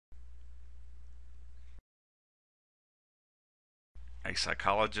A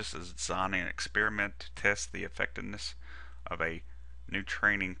psychologist is designing an experiment to test the effectiveness of a new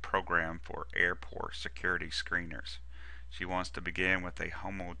training program for airport security screeners. She wants to begin with a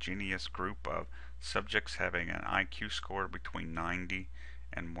homogeneous group of subjects having an IQ score between 90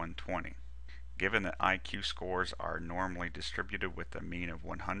 and 120. Given that IQ scores are normally distributed with a mean of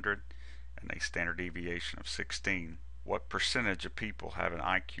 100 and a standard deviation of 16, what percentage of people have an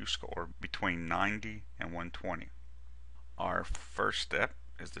IQ score between 90 and 120? Our first step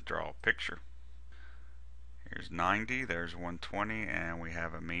is to draw a picture. Here's 90, there's 120, and we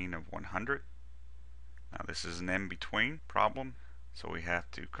have a mean of 100. Now this is an in-between problem, so we have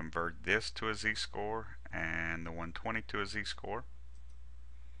to convert this to a z-score and the 120 to a z-score.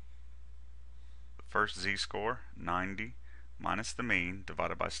 The first z-score, 90, minus the mean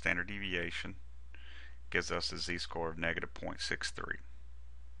divided by standard deviation, gives us a z-score of negative 0.63.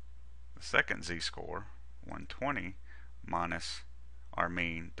 The second z-score, 120, minus our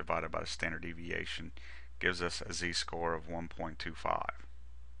mean divided by the standard deviation, gives us a z-score of 1.25.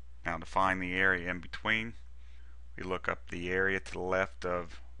 Now to find the area in between, we look up the area to the left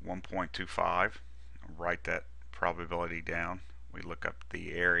of 1.25, write that probability down. We look up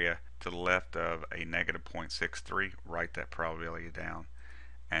the area to the left of a negative 0.63, write that probability down,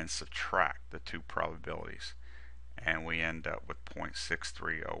 and subtract the two probabilities, and we end up with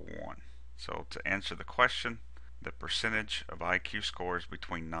 0.6301. So to answer the question, the percentage of IQ scores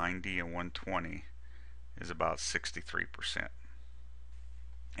between 90 and 120 is about 63%.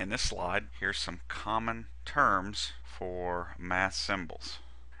 In this slide, here's some common terms for math symbols.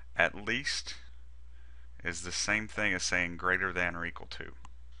 At least is the same thing as saying greater than or equal to.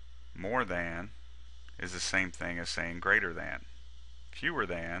 More than is the same thing as saying greater than. Fewer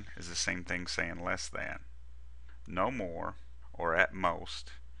than is the same thing saying less than. No more or at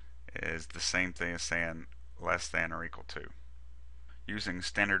most is the same thing as saying less than or equal to. Using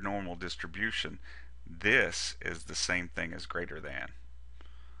standard normal distribution, this is the same thing as greater than.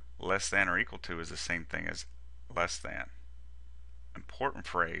 Less than or equal to is the same thing as less than. Important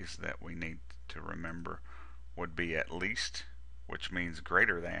phrase that we need to remember would be at least, which means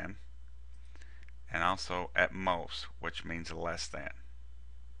greater than, and also at most, which means less than.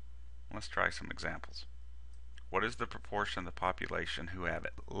 Let's try some examples. What is the proportion of the population who have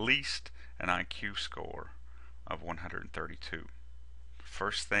at least an IQ score of 132?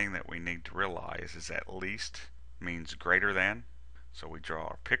 First thing that we need to realize is at least means greater than. So we draw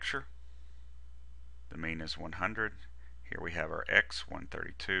our picture. The mean is 100. Here we have our x,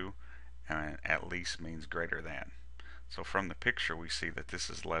 132, and at least means greater than. So from the picture we see that this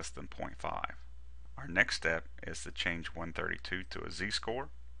is less than 0.5. Our next step is to change 132 to a z-score.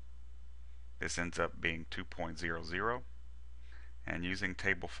 This ends up being 2.00, and using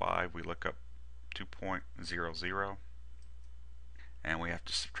table 5 we look up 2.00, and we have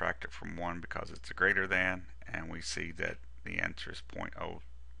to subtract it from 1 because it's a greater than, and we see that the answer is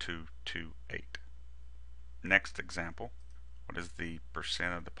 0.0228. Next example, what is the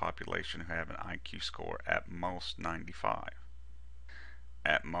percent of the population who have an IQ score at most 95?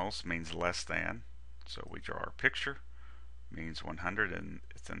 At most means less than, so we draw our picture, means 100 and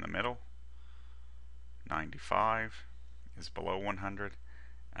it's in the middle. 95 is below 100,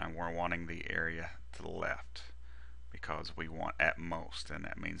 and we're wanting the area to the left because we want at most, and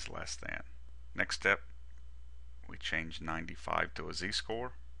that means less than. Next step, we change 95 to a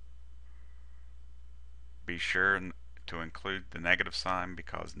z-score. Be sure to include the negative sign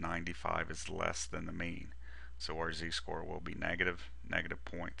because 95 is less than the mean, so our z-score will be negative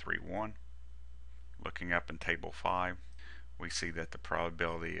 0.31. Looking up in table 5, we see that the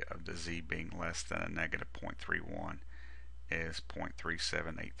probability of the z being less than a negative 0.31 is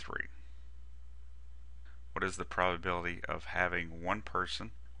 0.3783. What is the probability of having one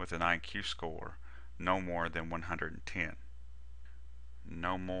person with an IQ score no more than 110?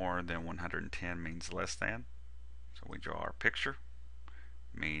 No more than 110 means less than, so we draw our picture.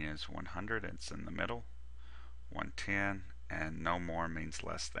 Mean is 100, it's in the middle. 110, and no more means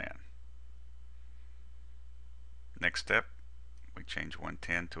less than. Next step, we change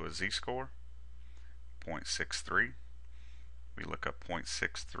 110 to a z-score, 0.63. We look up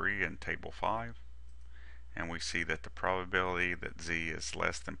 0.63 in table 5, and we see that the probability that z is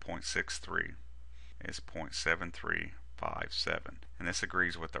less than 0.63 is 0.7357, and this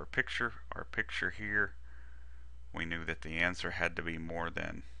agrees with our picture. Our picture here, we knew that the answer had to be more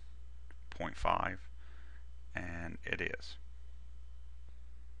than 0.5, and it is.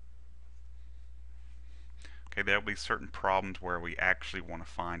 Okay, there'll be certain problems where we actually want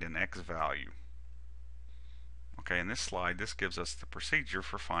to find an x value. Okay, in this slide, this gives us the procedure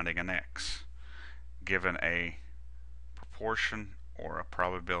for finding an x. Given a proportion or a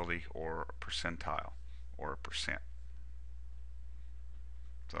probability or a percentile or a percent.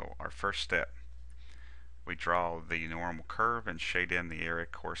 So our first step, we draw the normal curve and shade in the area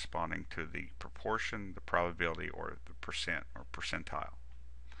corresponding to the proportion, the probability, or the percent or percentile.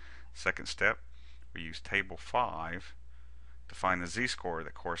 Second step, we use table 5 to find the z-score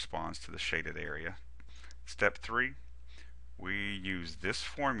that corresponds to the shaded area. Step 3, we use this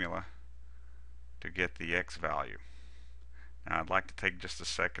formula to get the x value. Now I'd like to take just a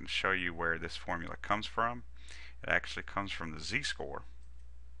second to show you where this formula comes from. It actually comes from the z-score.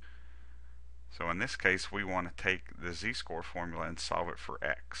 So in this case, we want to take the z-score formula and solve it for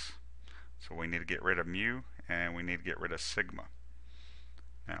x. So we need to get rid of mu and we need to get rid of sigma.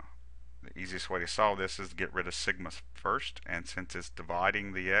 Now, the easiest way to solve this is to get rid of sigma first, and since it's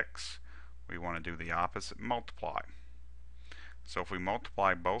dividing the x, we want to do the opposite, multiply. So if we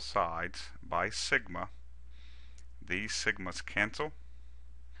multiply both sides by sigma, these sigmas cancel,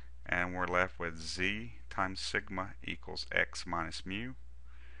 and we're left with z times sigma equals x minus mu.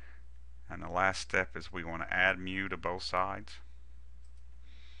 And the last step is we want to add mu to both sides.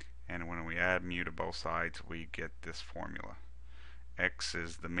 And when we add mu to both sides, we get this formula. X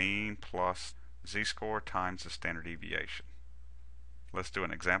is the mean plus z-score times the standard deviation. Let's do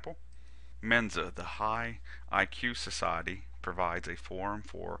an example. Mensa, the high IQ society, provides a forum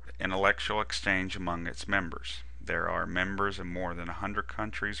for intellectual exchange among its members. There are members in more than 100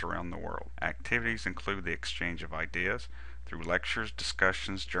 countries around the world. Activities include the exchange of ideas through lectures,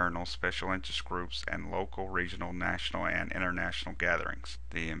 discussions, journals, special interest groups, and local, regional, national, and international gatherings.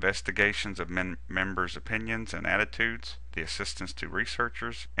 The investigations of members' opinions and attitudes, the assistance to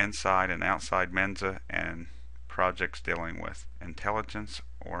researchers inside and outside Mensa, and projects dealing with intelligence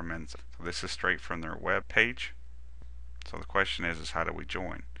or Mensa. So this is straight from their web page. So the question is how do we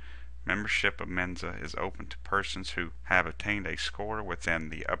join? Membership of Mensa is open to persons who have attained a score within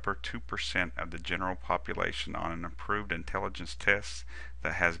the upper 2% of the general population on an approved intelligence test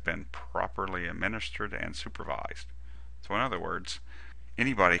that has been properly administered and supervised. So in other words,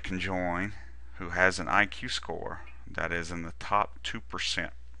 anybody can join who has an IQ score that is in the top 2%.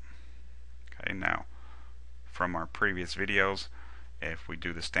 Okay, now from our previous videos, if we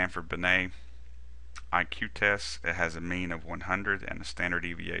do the Stanford-Binet IQ test, it has a mean of 100 and a standard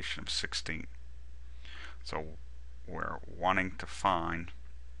deviation of 16. So we're wanting to find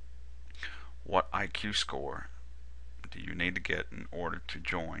what IQ score do you need to get in order to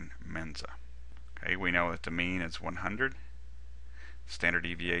join Mensa. Okay, we know that the mean is 100, standard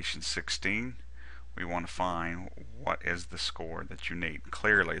deviation 16. We want to find what is the score that you need.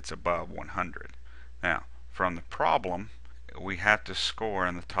 Clearly it's above 100. Now from the problem, we have to score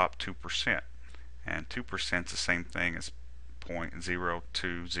in the top 2%. And 2% is the same thing as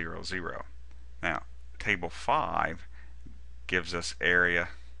 0.0200. Now, table 5 gives us area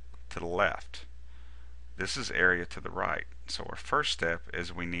to the left. This is area to the right. So our first step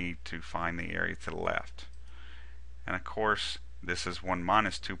is we need to find the area to the left. And of course, this is 1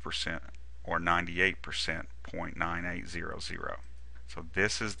 minus 2%, or 98%, 0.9800. So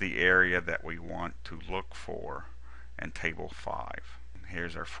this is the area that we want to look for in table 5.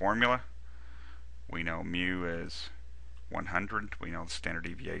 Here's our formula. We know mu is 100. We know the standard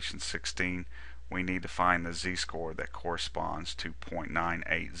deviation 16. We need to find the z-score that corresponds to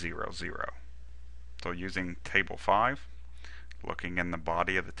 0.9800. So using table 5, looking in the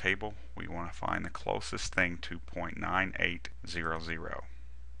body of the table, we want to find the closest thing to 0.9800.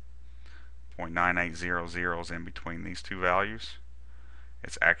 0.9800 is in between these two values.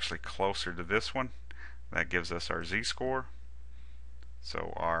 It's actually closer to this one. That gives us our z-score.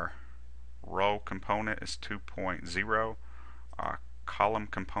 So our row component is 2.0, our column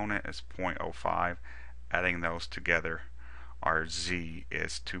component is 0.05. Adding those together, our z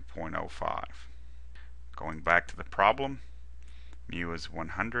is 2.05. Going back to the problem, mu is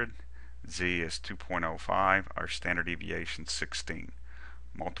 100, z is 2.05, our standard deviation 16.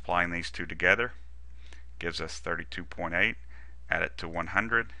 Multiplying these two together gives us 32.8. Add it to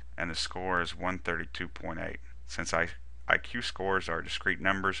 100 and the score is 132.8. Since IQ scores are discrete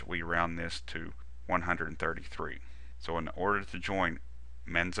numbers, we round this to 133. So in order to join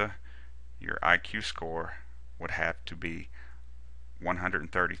Mensa, your IQ score would have to be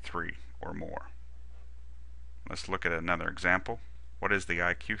 133 or more. Let's look at another example. What is the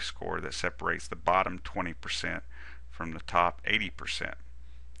IQ score that separates the bottom 20% from the top 80%?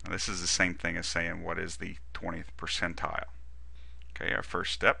 Now, this is the same thing as saying what is the 20th percentile. Okay, our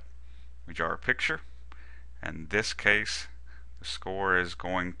first step, we draw a picture. In this case, the score is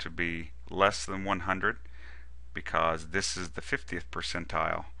going to be less than 100 because this is the 50th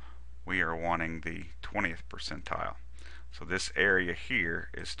percentile. We are wanting the 20th percentile. So this area here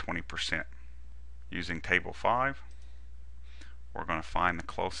is 20%. Using table 5, we're going to find the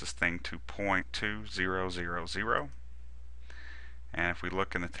closest thing to 0.2000. And if we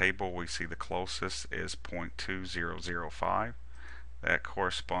look in the table, we see the closest is 0.2005. That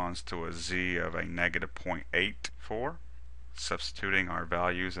corresponds to a z of a negative 0.84. Substituting our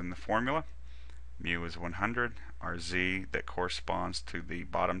values in the formula, mu is 100. Our z that corresponds to the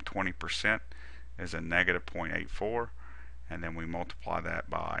bottom 20% is a negative 0.84. And then we multiply that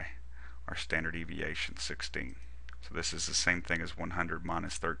by our standard deviation, 16. So this is the same thing as 100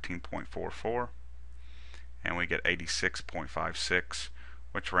 minus 13.44. And we get 86.56,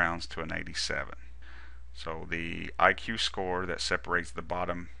 which rounds to an 87. So the IQ score that separates the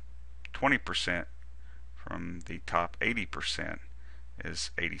bottom 20% from the top 80%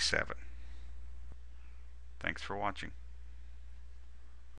 is 87. Thanks for watching.